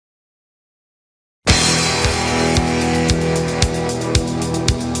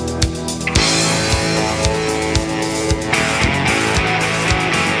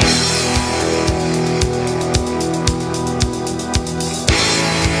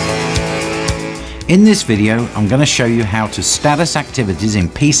In this video, I'm going to show you how to status activities in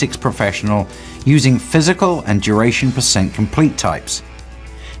P6 Professional using physical and duration percent complete types.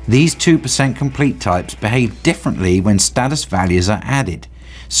 These two percent complete types behave differently when status values are added,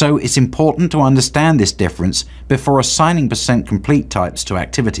 so it's important to understand this difference before assigning percent complete types to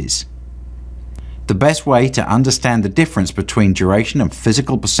activities. The best way to understand the difference between duration and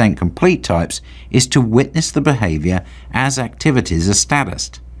physical percent complete types is to witness the behavior as activities are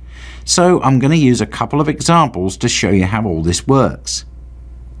statused. So I'm going to use a couple of examples to show you how all this works.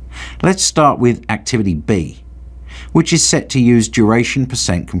 Let's start with activity B, which is set to use duration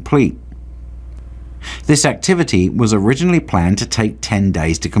percent complete. This activity was originally planned to take 10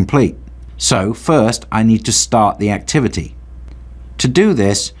 days to complete. So first I need to start the activity. To do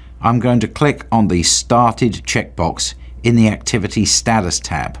this, I'm going to click on the Started checkbox in the Activity Status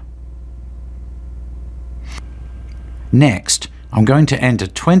tab. Next, I'm going to enter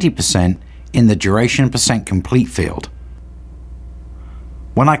 20% in the Duration Percent Complete field.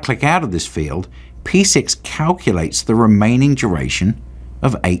 When I click out of this field, P6 calculates the remaining duration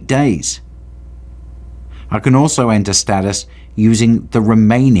of 8 days. I can also enter status using the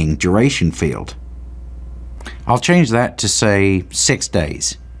Remaining Duration field. I'll change that to say 6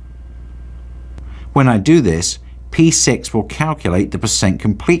 days. When I do this, P6 will calculate the percent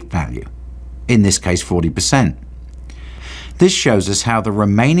complete value, in this case 40%. This shows us how the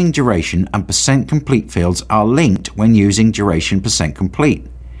remaining duration and percent complete fields are linked when using duration percent complete.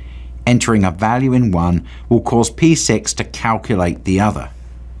 Entering a value in one will cause P6 to calculate the other.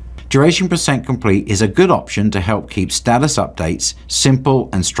 Duration percent complete is a good option to help keep status updates simple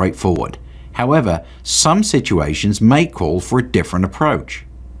and straightforward. However, some situations may call for a different approach.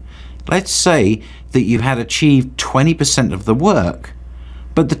 Let's say that you had achieved 20% of the work,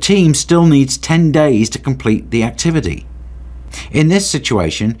 but the team still needs 10 days to complete the activity. In this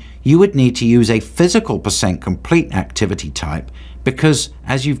situation, you would need to use a physical percent complete activity type because,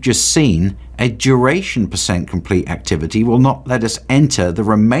 as you've just seen, a duration percent complete activity will not let us enter the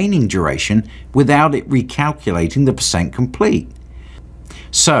remaining duration without it recalculating the percent complete.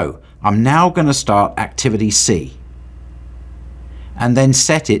 So, I'm now going to start activity C and then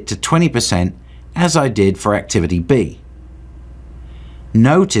set it to 20% as I did for activity B.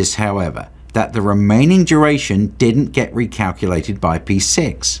 Notice, however, that the remaining duration didn't get recalculated by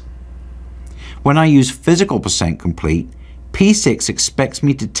P6. When I use physical percent complete, P6 expects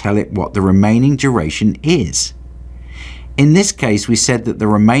me to tell it what the remaining duration is. In this case, we said that the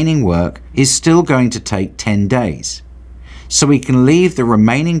remaining work is still going to take 10 days, so we can leave the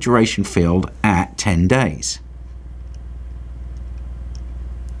remaining duration field at 10 days.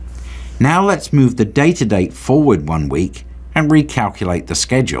 Now let's move the data date forward 1 week and recalculate the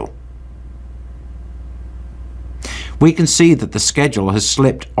schedule. We can see that the schedule has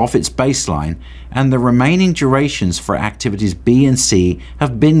slipped off its baseline and the remaining durations for activities B and C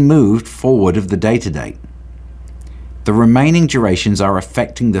have been moved forward of the data date. The remaining durations are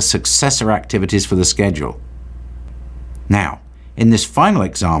affecting the successor activities for the schedule. Now, in this final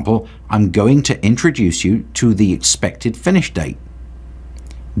example, I'm going to introduce you to the expected finish date.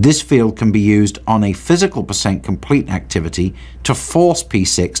 This field can be used on a physical percent complete activity to force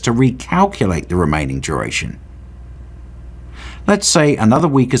P6 to recalculate the remaining duration. Let's say another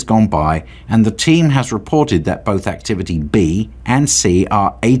week has gone by and the team has reported that both activity B and C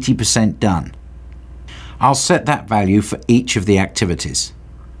are 80% done. I'll set that value for each of the activities.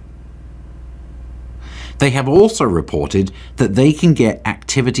 They have also reported that they can get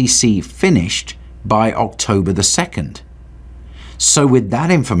activity C finished by October the 2nd. So with that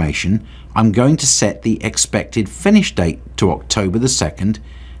information, I'm going to set the expected finish date to October the 2nd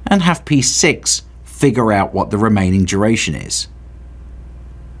and have P6 figure out what the remaining duration is.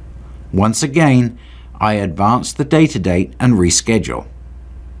 Once again, I advance the data date and reschedule.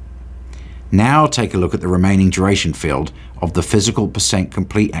 Now take a look at the remaining duration field of the physical percent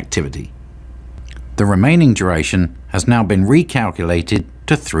complete activity. The remaining duration has now been recalculated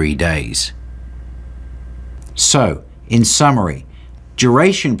to 3 days. So, in summary,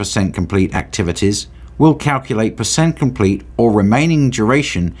 duration percent complete activities will calculate percent complete or remaining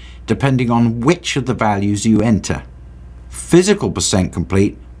duration depending on which of the values you enter. Physical percent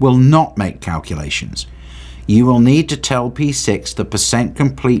complete will not make calculations. You will need to tell P6 the percent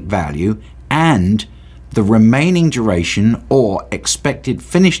complete value and the remaining duration or expected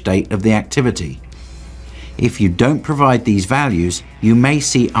finish date of the activity. If you don't provide these values, you may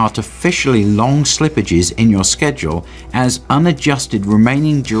see artificially long slippages in your schedule as unadjusted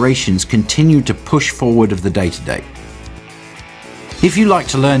remaining durations continue to push forward of the data date. If you like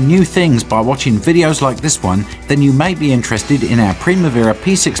to learn new things by watching videos like this one, then you may be interested in our Primavera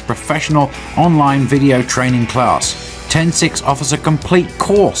P6 Professional online video training class. 10.6 offers a complete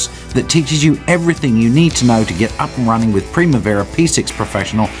course that teaches you everything you need to know to get up and running with Primavera P6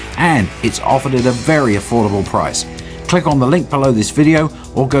 Professional, and it's offered at a very affordable price. Click on the link below this video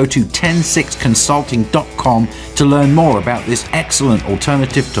or go to 106consulting.com to learn more about this excellent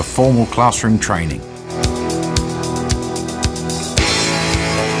alternative to formal classroom training.